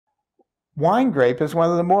Wine grape is one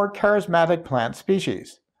of the more charismatic plant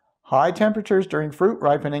species. High temperatures during fruit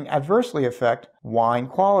ripening adversely affect wine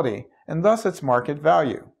quality and thus its market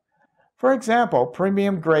value. For example,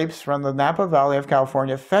 premium grapes from the Napa Valley of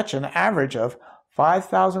California fetch an average of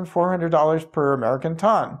 $5,400 per American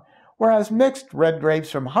ton, whereas mixed red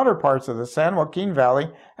grapes from hotter parts of the San Joaquin Valley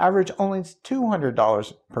average only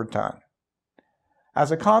 $200 per ton. As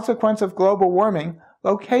a consequence of global warming,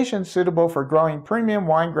 locations suitable for growing premium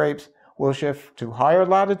wine grapes will shift to higher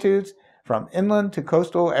latitudes from inland to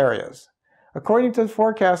coastal areas. According to the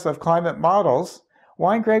forecasts of climate models,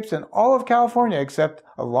 wine grapes in all of California except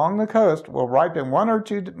along the coast will ripen 1 or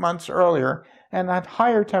 2 months earlier and at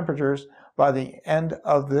higher temperatures by the end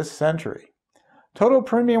of this century. Total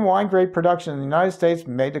premium wine grape production in the United States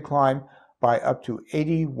may decline by up to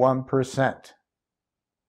 81%.